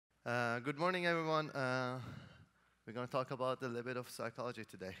Good morning, everyone. We're going to talk about a little bit of psychology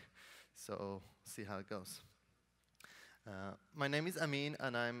today, so see how it goes. My name is Amin,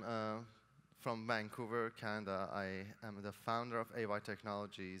 and I'm from Vancouver, Canada. I am the founder of AY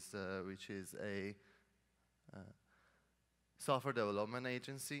Technologies, which is a software development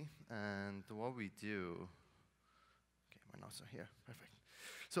agency. And what we do, okay, my notes are here, perfect.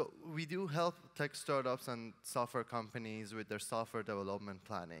 So we do help tech startups and software companies with their software development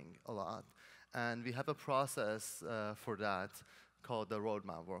planning a lot. And we have a process for that called the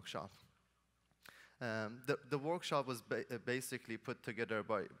Roadmap Workshop. The workshop was basically put together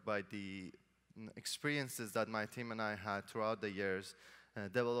by the experiences that my team and I had throughout the years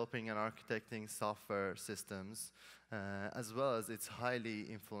developing and architecting software systems, as well as it's highly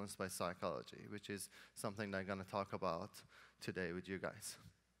influenced by psychology, which is something that I'm going to talk about today with you guys.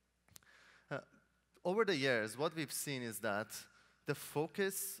 Over the years, what we've seen is that the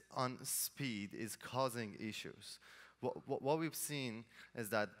focus on speed is causing issues. What we've seen is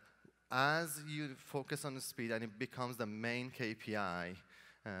that as you focus on the speed and it becomes the main KPI,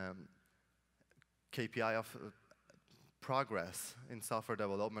 KPI of progress in software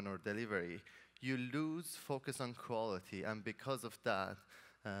development or delivery, you lose focus on quality, and because of that,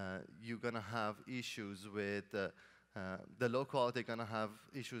 you're going to have issues with the low quality, going to have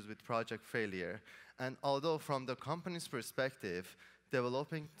issues with project failure. And although from the company's perspective,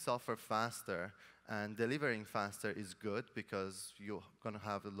 developing software faster and delivering faster is good because you're going to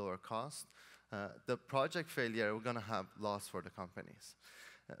have a lower cost, the project failure, we're going to have loss for the companies.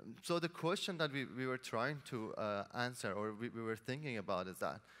 So the question that we were trying to answer, or we were thinking about, is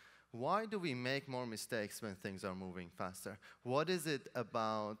that why do we make more mistakes when things are moving faster? What is it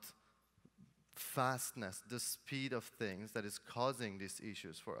about fastness, the speed of things, that is causing these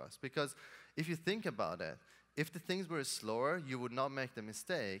issues for us? Because if you think about it, if the things were slower, you would not make the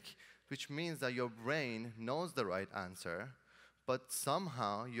mistake, which means that your brain knows the right answer, but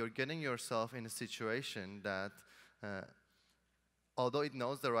somehow you're getting yourself in a situation that although it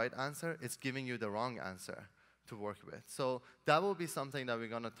knows the right answer, it's giving you the wrong answer to work with. So that will be something that we're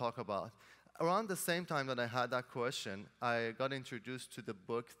going to talk about. Around the same time that I had that question, I got introduced to the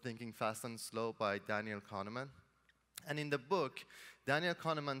book Thinking Fast and Slow by Daniel Kahneman. And in the book, Daniel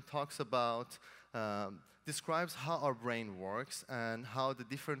Kahneman talks about, describes how our brain works and how the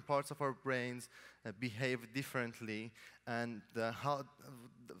different parts of our brains behave differently, and the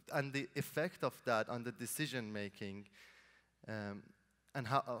effect of that on the decision making, and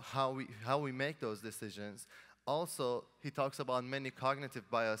how we make those decisions. Also, he talks about many cognitive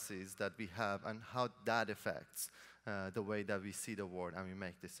biases that we have and how that affects the way that we see the world and we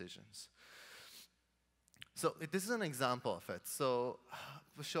make decisions. So this is an example of it. So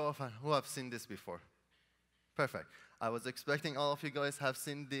show of who have seen this before. Perfect. I was expecting all of you guys have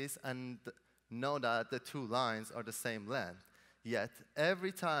seen this and know that the two lines are the same length. Yet,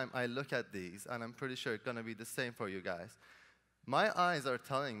 every time I look at these, and I'm pretty sure it's going to be the same for you guys, my eyes are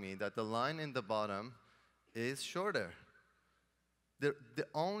telling me that the line in the bottom is shorter. The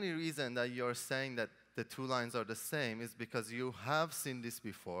only reason that you're saying that the two lines are the same is because you have seen this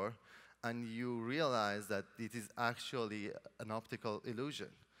before and you realize that it is actually an optical illusion.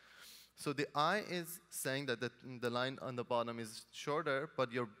 So the eye is saying that the line on the bottom is shorter,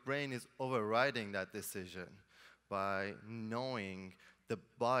 but your brain is overriding that decision by knowing the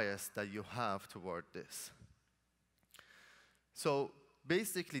bias that you have toward this. So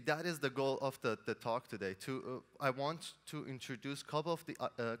basically, that is the goal of the talk today. I want to introduce a couple of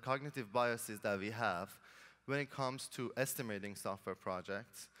the cognitive biases that we have when it comes to estimating software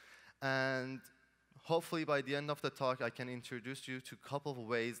projects. And hopefully, by the end of the talk, I can introduce you to a couple of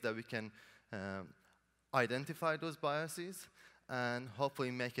ways that we can identify those biases and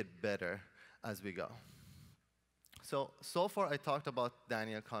hopefully make it better as we go. So far, I talked about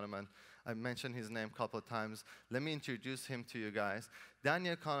Daniel Kahneman. I mentioned his name a couple of times. Let me introduce him to you guys.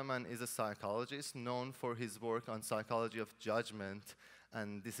 Daniel Kahneman is a psychologist known for his work on psychology of judgment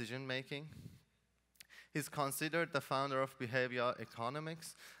and decision making. He's considered the founder of behavioral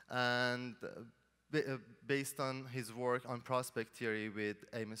economics, and based on his work on prospect theory with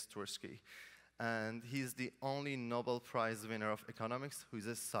Amos Tversky. And he's the only Nobel Prize winner of economics who is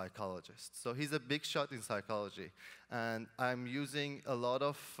a psychologist. So he's a big shot in psychology. And I'm using a lot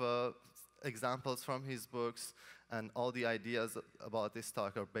of examples from his books, and all the ideas about this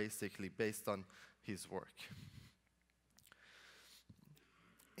talk are basically based on his work.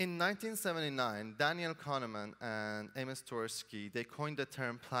 In 1979, Daniel Kahneman and Amos Tversky, they coined the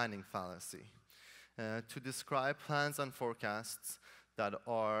term planning fallacy to describe plans and forecasts that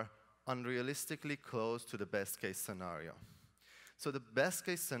are unrealistically close to the best case scenario. So the best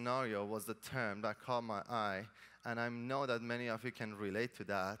case scenario was the term that caught my eye, and I know that many of you can relate to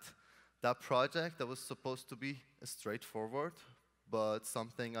that. That project that was supposed to be straightforward, but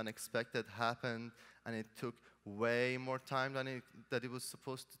something unexpected happened, and it took way more time than it was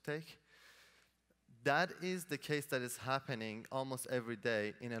supposed to take. That is the case that is happening almost every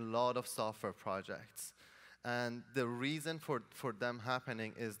day in a lot of software projects. And the reason for them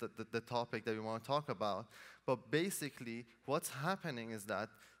happening is the topic that we want to talk about. But basically, what's happening is that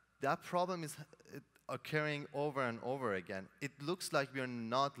problem is occurring over and over again. It looks like we're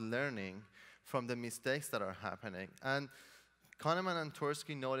not learning from the mistakes that are happening. And Kahneman and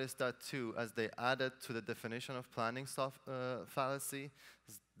Tversky noticed that too, as they added to the definition of planning fallacy,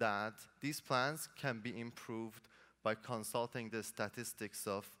 that these plans can be improved by consulting the statistics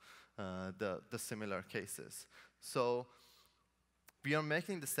of the similar cases. So we are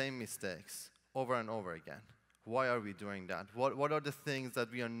making the same mistakes over and over again. Why are we doing that? What are the things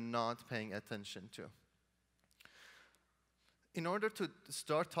that we are not paying attention to? In order to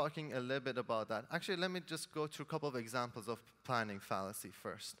start talking a little bit about that, actually, let me just go through a couple of examples of planning fallacy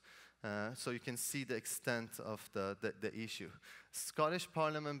first, so you can see the extent of the issue. Scottish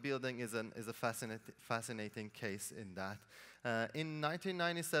Parliament building is a fascinating case in that. In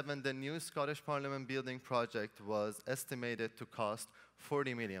 1997, the new Scottish Parliament building project was estimated to cost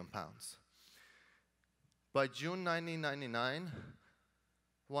 £40 million. By June 1999,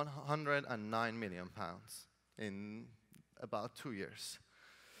 £109 million in about 2 years.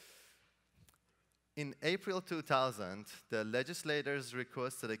 In April 2000, the legislators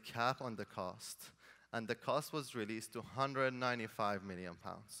requested a cap on the cost, and the cost was released to £195 million.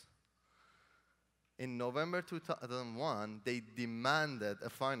 In November 2001, they demanded a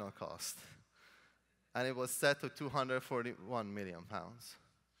final cost, and it was set to £241 million.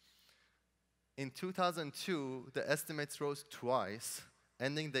 In 2002, the estimates rose twice,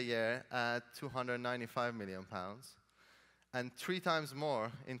 ending the year at £295 million. And 3 times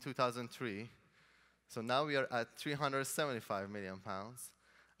more in 2003. So now we are at £375 million.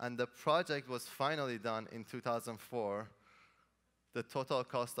 And the project was finally done in 2004, the total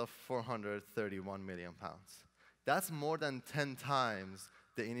cost of £431 million. That's more than 10 times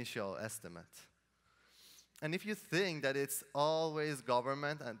the initial estimate. And if you think that it's always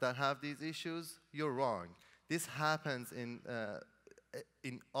government that have these issues, you're wrong. This happens in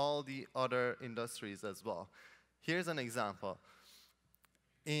all the other industries as well. Here's an example.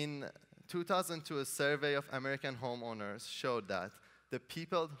 In 2002, a survey of American homeowners showed that the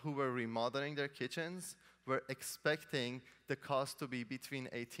people who were remodeling their kitchens were expecting the cost to be between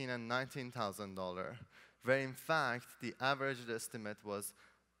 $18,000 and $19,000, where in fact, the average estimate was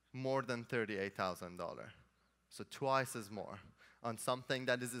more than $38,000. So twice as more on something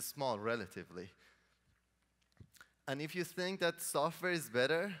that is small relatively. And if you think that software is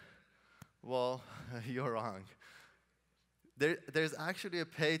better, well, you're wrong. There's actually a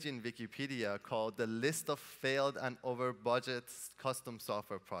page in Wikipedia called the list of failed and over budget custom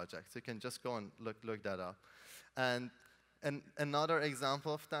software projects. You can just go and look that up. And another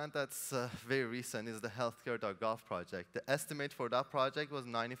example of that that's very recent is the healthcare.gov project. The estimate for that project was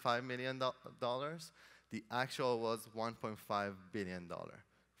 $95 million. The actual was $1.5 billion,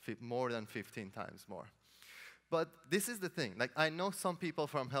 more than 15 times more. But this is the thing. Like, I know some people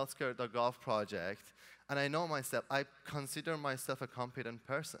from healthcare.gov project, and I know myself, I consider myself a competent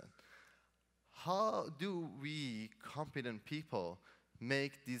person. How do we, competent people,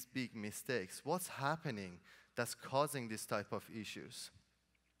 make these big mistakes? What's happening that's causing this type of issues?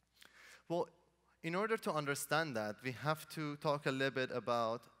 Well, in order to understand that, we have to talk a little bit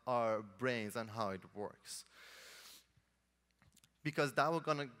about our brains and how it works. Because that will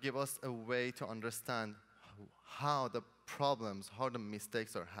gonna give us a way to understand how the problems, how the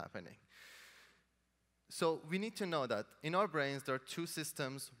mistakes are happening. So we need to know that in our brains, there are 2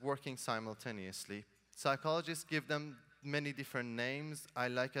 systems working simultaneously. Psychologists give them many different names. I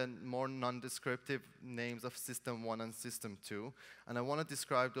like a more non-descriptive names of System 1 and System 2. And I want to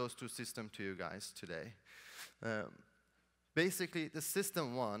describe those 2 systems to you guys today. Basically, the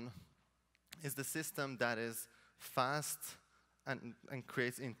System 1 is the system that is fast and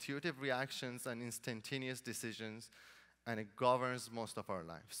creates intuitive reactions and instantaneous decisions, and it governs most of our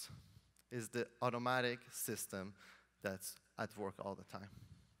lives. Is the automatic system that's at work all the time.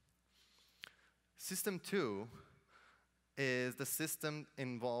 System 2 is the system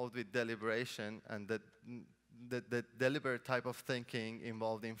involved with deliberation, and the deliberate type of thinking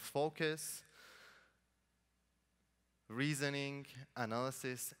involved in focus, reasoning,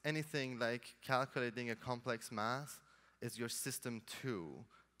 analysis, anything like calculating a complex math is your System 2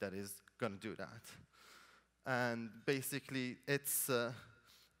 that is going to do that. And basically,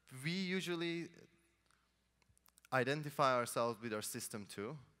 we usually identify ourselves with our system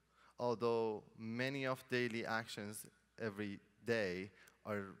 2, although many of daily actions every day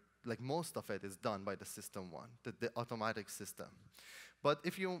are, like most of it is done by the system 1, the automatic system. But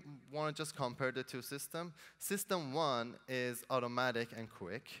if you want to just compare the two systems, system 1 is automatic and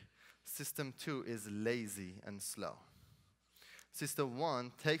quick. System 2 is lazy and slow. System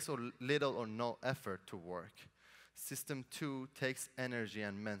 1 takes little or no effort to work. System 2 takes energy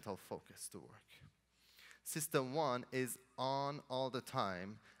and mental focus to work. System 1 is on all the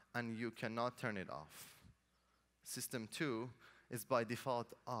time, and you cannot turn it off. System 2 is by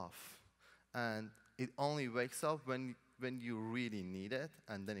default off, and it only wakes up when you really need it,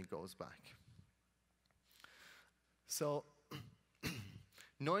 and then it goes back. So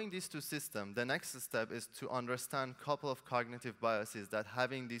knowing these two systems, the next step is to understand a couple of cognitive biases that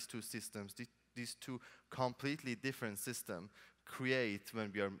having these two systems, these two completely different systems, create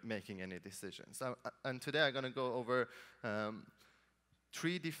when we are making any decisions. And today I'm going to go over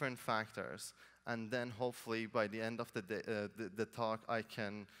 3 different factors, and then hopefully by the end of the talk I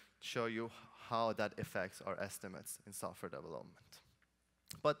can show you how that affects our estimates in software development.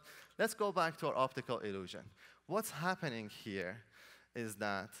 But let's go back to our optical illusion. What's happening here is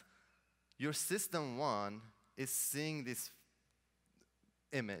that your system 1 is seeing this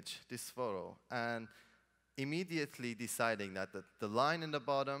image, this photo, and immediately deciding that the line in the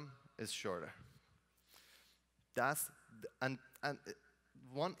bottom is shorter. And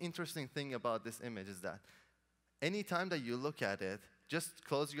one interesting thing about this image is that anytime that you look at it, just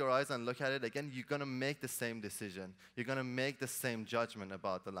close your eyes and look at it again, you're going to make the same decision. You're going to make the same judgment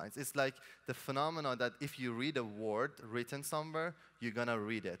about the lines. It's like the phenomenon that if you read a word written somewhere, you're going to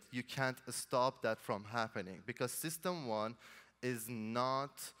read it. You can't stop that from happening because system 1 is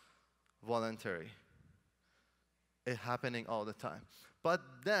not voluntary. It's happening all the time. But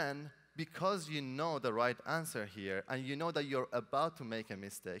then, because you know the right answer here, and you know that you're about to make a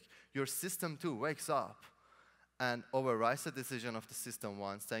mistake, your system 2 wakes up and overrides the decision of the system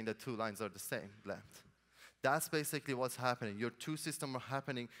 1, saying that 2 lines are the same length. That's basically what's happening. Your 2 systems are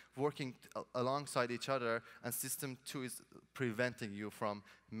working alongside each other, and system 2 is preventing you from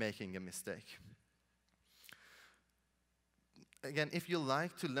making a mistake. Again, if you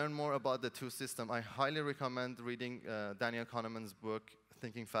like to learn more about the 2 systems, I highly recommend reading Daniel Kahneman's book,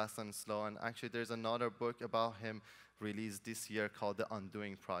 Thinking Fast and Slow. And actually, there's another book about him released this year called The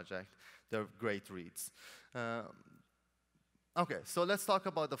Undoing Project. They're great reads. OK, so let's talk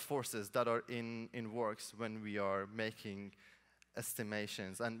about the forces that are in works when we are making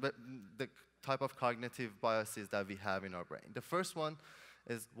estimations and the type of cognitive biases that we have in our brain. The first one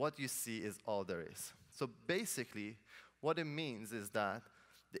is what you see is all there is. So basically, what it means is that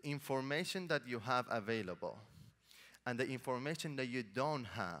the information that you have available and the information that you don't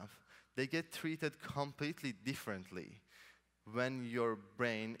have, they get treated completely differently when your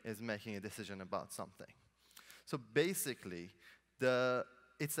brain is making a decision about something. So basically,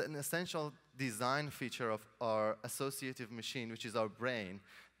 it's an essential design feature of our associative machine, which is our brain,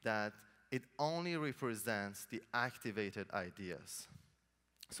 that it only represents the activated ideas.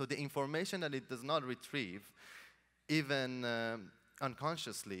 So the information that it does not retrieve, even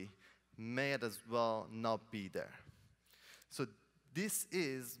unconsciously, may as well not be there. So this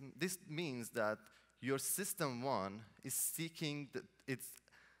means that your system 1 is it's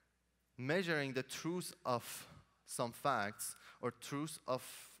measuring the truth of some facts or truth of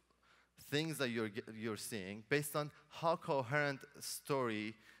things that you're seeing based on how coherent a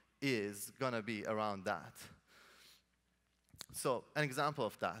story is going to be around that. So an example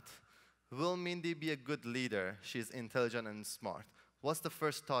of that. Will Mindy be a good leader? She's intelligent and smart. What's the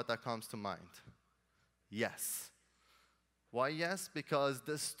first thought that comes to mind? Yes. Why yes? Because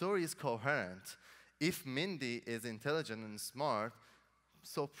the story is coherent. If Mindy is intelligent and smart,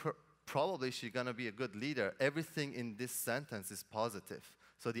 so probably she's going to be a good leader. Everything in this sentence is positive.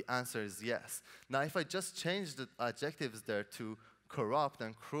 So the answer is yes. Now, if I just change the adjectives there to corrupt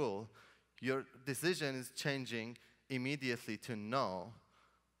and cruel, your decision is changing immediately to no.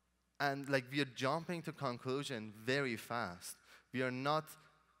 And like we are jumping to conclusion very fast. We are not,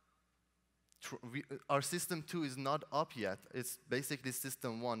 our system 2 is not up yet. It's basically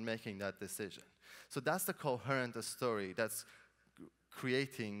system 1 making that decision. So that's the coherent story that's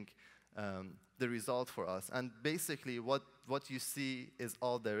creating the result for us. And basically what you see is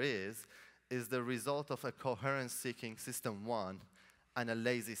all there is the result of a coherence-seeking system 1 and a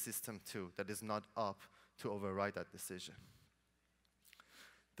lazy system 2 that is not up to override that decision.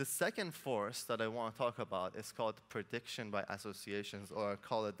 The second force that I want to talk about is called prediction by associations, or I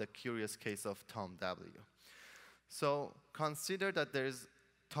call it the curious case of Tom W. So consider that there's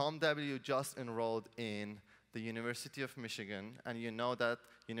Tom W. just enrolled in the University of Michigan, and you know that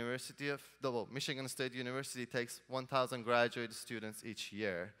Michigan State University takes 1,000 graduate students each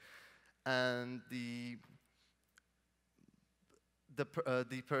year. And the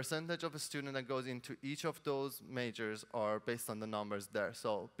percentage of a student that goes into each of those majors are based on the numbers there.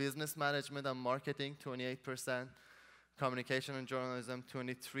 So business management and marketing, 28%, communication and journalism,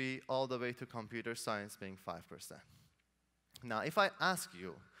 23%, all the way to computer science being 5%. Now, if I ask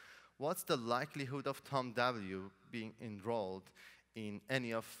you, what's the likelihood of Tom W. being enrolled in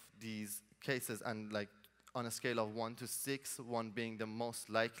any of these cases, and like on a scale of 1 to 6, 1 being the most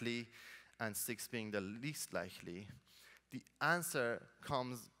likely and 6 being the least likely, the answer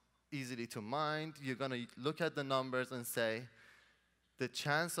comes easily to mind. You're going to look at the numbers and say, the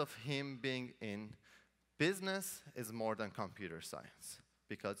chance of him being in business is more than computer science,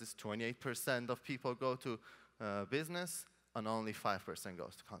 because it's 28% of people go to business and only 5%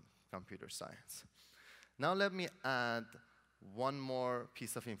 goes to computer science. Now let me add one more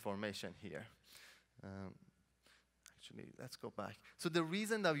piece of information here. Actually, let's go back. So the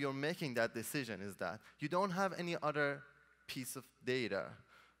reason that you're making that decision is that you don't have any other piece of data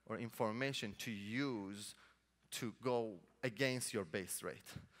or information to use to go against your base rate.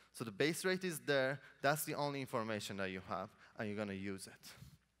 So the base rate is there, that's the only information that you have, and you're going to use it.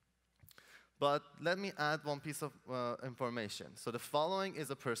 But let me add one piece of information. So the following is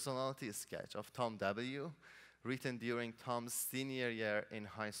a personality sketch of Tom W., written during Tom's senior year in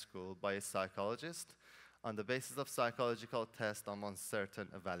high school by a psychologist on the basis of psychological tests on uncertain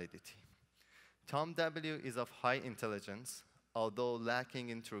validity. Tom W. is of high intelligence, although lacking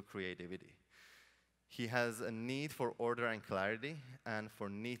in true creativity. He has a need for order and clarity, and for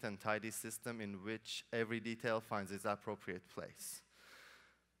neat and tidy system in which every detail finds its appropriate place.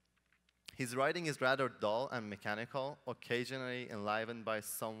 His writing is rather dull and mechanical, occasionally enlivened by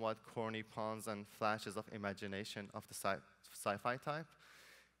somewhat corny puns and flashes of imagination of the sci-fi type.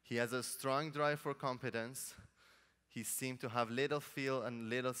 He has a strong drive for competence. He seems to have little feel and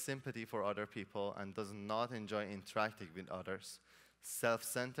little sympathy for other people and does not enjoy interacting with others.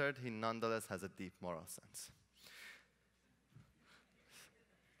 Self-centered, he nonetheless has a deep moral sense.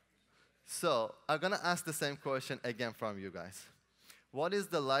 So I'm going to ask the same question again from you guys. What is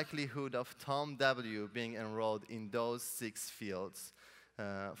the likelihood of Tom W. being enrolled in those 6 fields,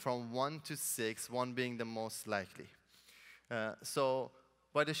 from 1 to 6, 1 being the most likely? So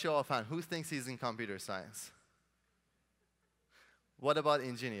by the show of hands, who thinks he's in computer science? What about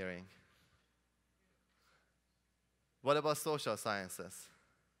engineering? What about social sciences?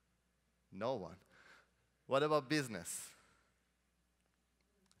 No one. What about business?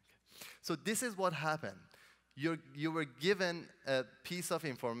 Okay. So this is what happened. You were given a piece of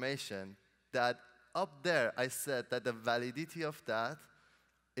information that up there I said that the validity of that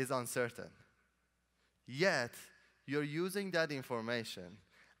is uncertain. Yet, you're using that information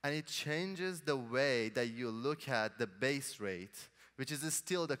and it changes the way that you look at the base rate, which is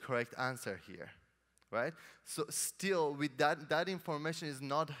still the correct answer here, right? So still, with that information is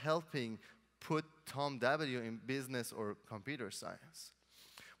not helping put Tom W. in business or computer science.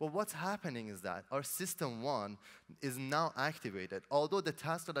 Well, what's happening is that our system 1 is now activated. Although the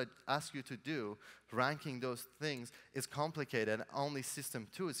task that I ask you to do, ranking those things, is complicated, only system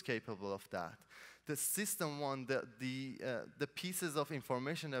 2 is capable of that. The system 1, the pieces of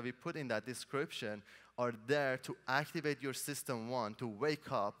information that we put in that description are there to activate your system 1 to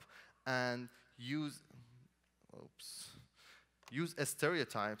wake up and use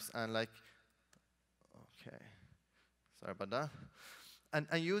stereotypes and sorry about that. And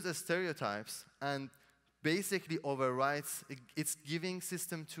use stereotypes and basically overrides, it's giving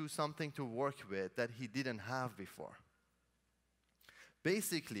system 2 something to work with that he didn't have before.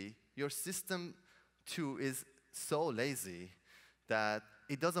 Basically, your system 2 is so lazy that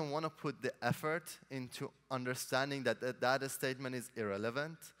it doesn't want to put the effort into understanding that the data statement is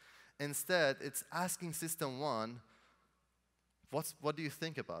irrelevant. Instead, it's asking system 1, what do you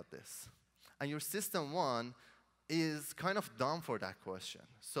think about this? And your system 1 is kind of dumb for that question.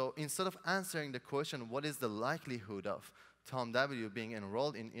 So instead of answering the question, what is the likelihood of Tom W. being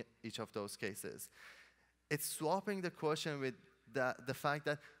enrolled in each of those cases, it's swapping the question with the fact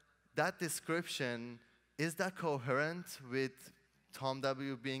that that description, is that coherent with Tom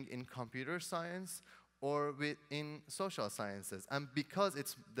W. being in computer science or in social sciences? And because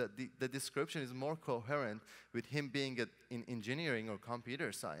it's the description is more coherent with him being in engineering or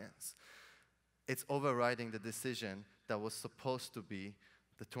computer science, it's overriding the decision that was supposed to be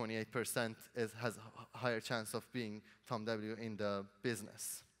the 28% has a higher chance of being Tom W. in the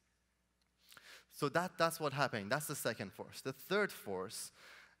business. So that's what happened. That's the second force. The third force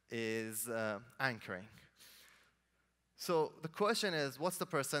is anchoring. So the question is, what's the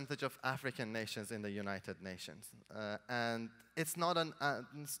percentage of African nations in the United Nations? And it's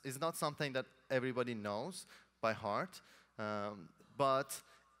not something that everybody knows by heart, but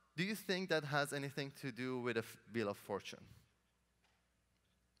do you think that has anything to do with a Wheel of Fortune?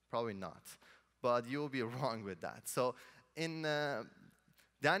 Probably not, but you'll be wrong with that. So in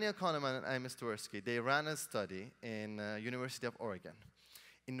Daniel Kahneman and Amos Tversky, they ran a study in University of Oregon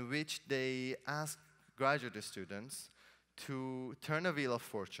in which they asked graduate students to turn a Wheel of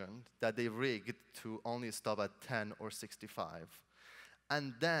Fortune that they rigged to only stop at 10 or 65.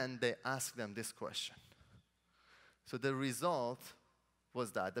 And then they asked them this question. So the result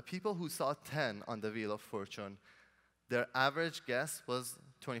was that the people who saw 10 on the Wheel of Fortune, their average guess was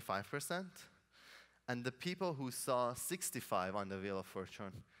 25%. And the people who saw 65 on the Wheel of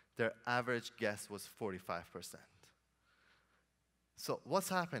Fortune, their average guess was 45%. So what's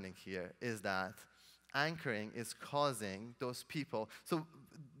happening here is that anchoring is causing those people, so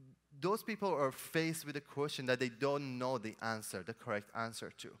those people are faced with a question that they don't know the answer, the correct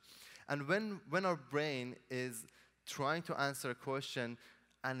answer to. And when our brain is trying to answer a question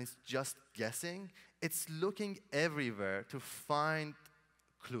and it's just guessing, it's looking everywhere to find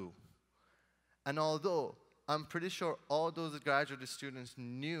clue. And although I'm pretty sure all those graduate students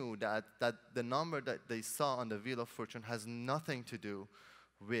knew that the number that they saw on the Wheel of Fortune has nothing to do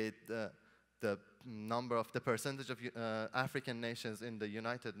with the number of the percentage of African nations in the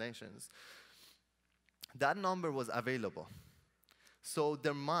United Nations, that number was available. So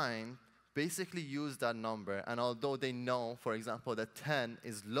their mind basically used that number, and although they know, for example, that 10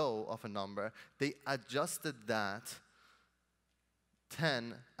 is low of a number, they adjusted that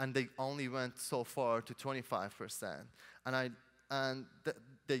 10, and they only went so far to 25%. And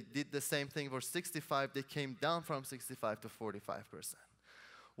they did the same thing for 65. They came down from 65 to 45%.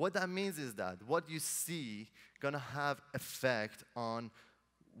 What that means is that what you see gonna have effect on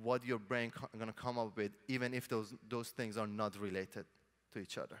what your brain gonna come up with, even if those things are not related to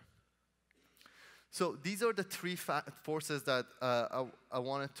each other. So these are the three forces that I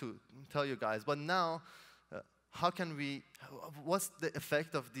wanted to tell you guys. But now, what's the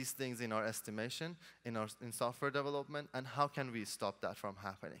effect of these things in our estimation, in software development, and how can we stop that from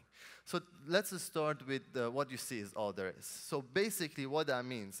happening? So let's start with what you see is all there is. So basically what that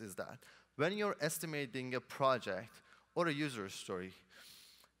means is that when you're estimating a project or a user story,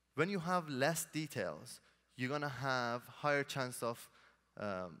 when you have less details, you're gonna have higher chance of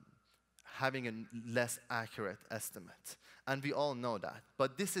having a less accurate estimate. And we all know that.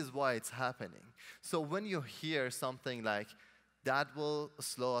 But this is why it's happening. So when you hear something like, that will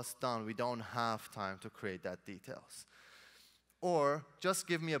slow us down, we don't have time to create that details. Or just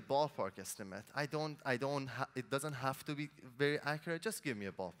give me a ballpark estimate. It doesn't have to be very accurate, just give me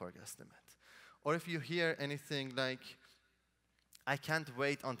a ballpark estimate. Or if you hear anything like, I can't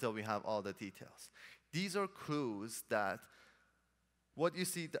wait until we have all the details. These are clues that what you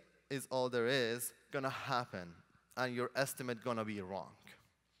see is all there is gonna happen, and your estimate gonna be wrong.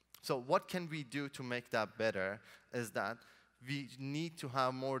 So what can we do to make that better is that we need to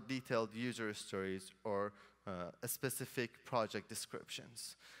have more detailed user stories or specific project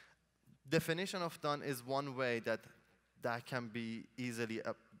descriptions. Definition of done is one way that can be easily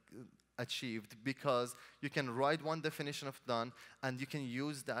achieved, because you can write one definition of done and you can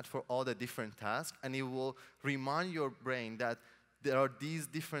use that for all the different tasks, and it will remind your brain that there are these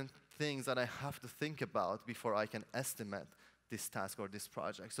different things that I have to think about before I can estimate this task or this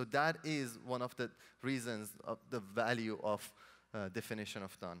project. So that is one of the reasons of the value of definition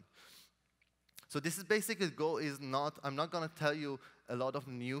of done. So this is basically the goal is not, I'm not gonna tell you a lot of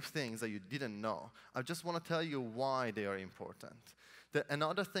new things that you didn't know. I just wanna tell you why they are important.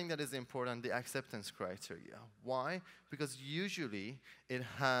 Another thing that is important, the acceptance criteria. Why? Because usually it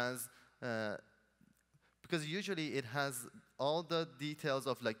has all the details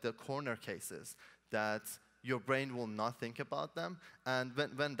of like the corner cases that your brain will not think about them. And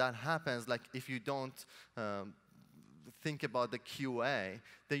when that happens, like if you don't think about the QA,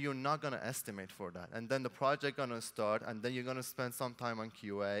 then you're not gonna estimate for that. And then the project gonna start, and then you're gonna spend some time on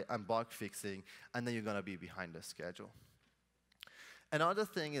QA and bug fixing, and then you're gonna be behind the schedule. Another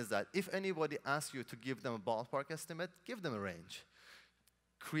thing is that if anybody asks you to give them a ballpark estimate, give them a range.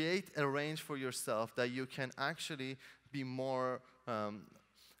 Create a range for yourself that you can actually be more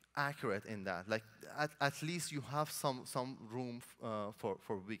accurate in that. Like at least you have some room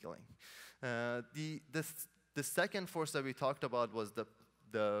for wiggling. The second force that we talked about was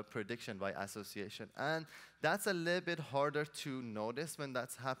the prediction by association. And that's a little bit harder to notice when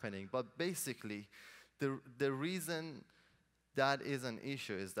that's happening. But basically, the reason that is an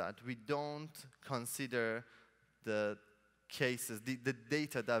issue is that we don't consider the cases, the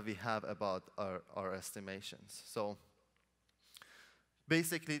data that we have about our estimations. So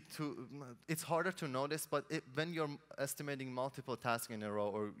basically, it's harder to notice, but when you're estimating multiple tasks in a row,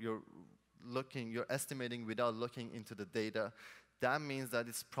 or you're estimating without looking into the data, that means that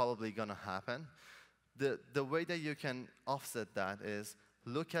it's probably going to happen. The way that you can offset that is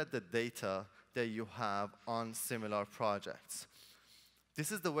look at the data that you have on similar projects.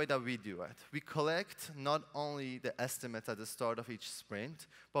 This is the way that we do it. We collect not only the estimates at the start of each sprint,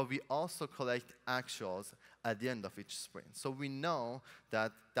 but we also collect actuals at the end of each sprint. So we know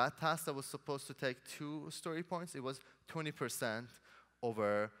that that task that was supposed to take 2 story points, it was 20%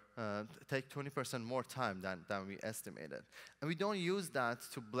 take 20% more time than we estimated. And we don't use that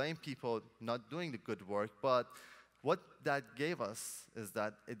to blame people not doing the good work, but what that gave us is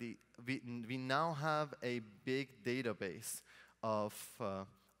that we now have a big database of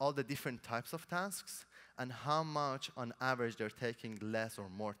all the different types of tasks and how much on average they're taking less or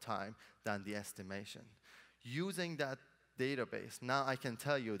more time than the estimation. Using that database, now I can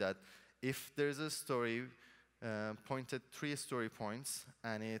tell you that if there's a story pointed 3 story points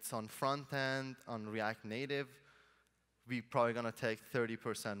and it's on front end, on React Native, we're probably going to take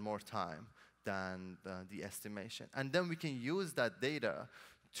 30% more time than the estimation. And then we can use that data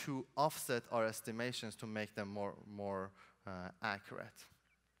to offset our estimations to make them more accurate.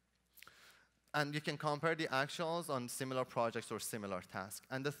 And you can compare the actuals on similar projects or similar tasks.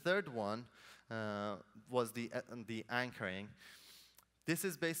 And the third one was the anchoring. This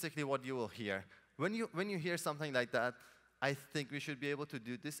is basically what you will hear. When you hear something like that, I think we should be able to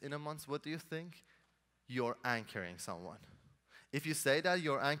do this in a month. What do you think? You're anchoring someone. If you say that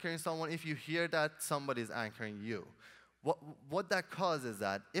you're anchoring someone, if you hear that somebody's anchoring you, what that causes is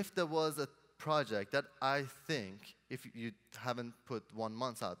that if there was a project that I think, if you haven't put 1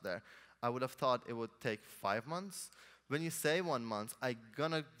 month out there, I would have thought it would take 5 months. When you say 1 month, I'm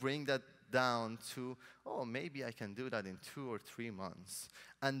going to bring that down to, oh, maybe I can do that in 2 or 3 months.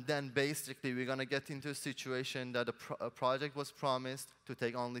 And then basically we're going to get into a situation that a project was promised to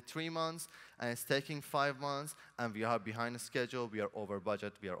take only 3 months, and it's taking 5 months, and we are behind the schedule, we are over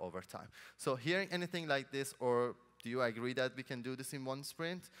budget, we are over time. So hearing anything like this, or do you agree that we can do this in 1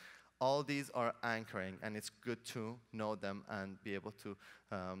 sprint? All these are anchoring, and it's good to know them and be able to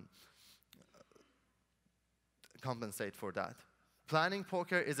compensate for that. Planning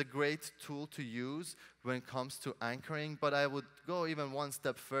poker is a great tool to use when it comes to anchoring, but I would go even 1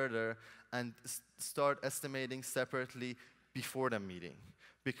 step further and start estimating separately before the meeting.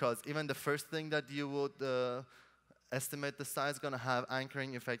 Because even the first thing that you would estimate the size is going to have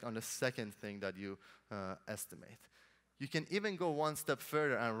anchoring effect on the second thing that you estimate. You can even go 1 step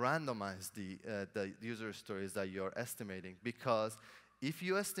further and randomize the user stories that you're estimating, because if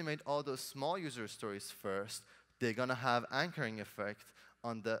you estimate all those small user stories first, they're going to have anchoring effect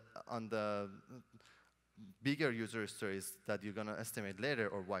on the bigger user stories that you're going to estimate later,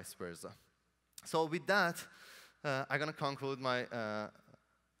 or vice versa. So with that, I'm going to conclude my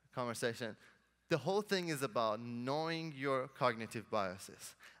conversation. The whole thing is about knowing your cognitive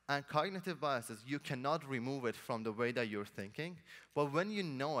biases. And cognitive biases, you cannot remove it from the way that you're thinking. But when you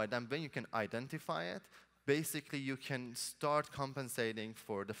know it and when you can identify it, basically you can start compensating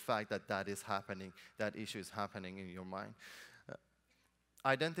for the fact that that is happening, that issue is happening in your mind.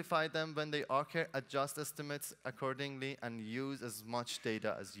 Identify them when they occur, adjust estimates accordingly, and use as much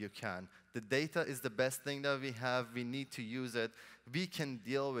data as you can. The data is the best thing that we have. We need to use it. We can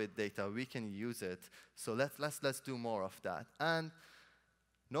deal with data. We can use it. So let's do more of that. And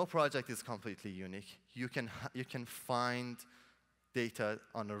no project is completely unique. You can find data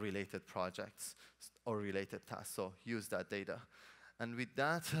on related projects or related tasks. So use that data. And with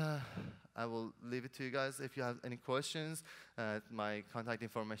that, I will leave it to you guys. If you have any questions, my contact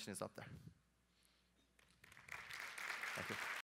information is up there.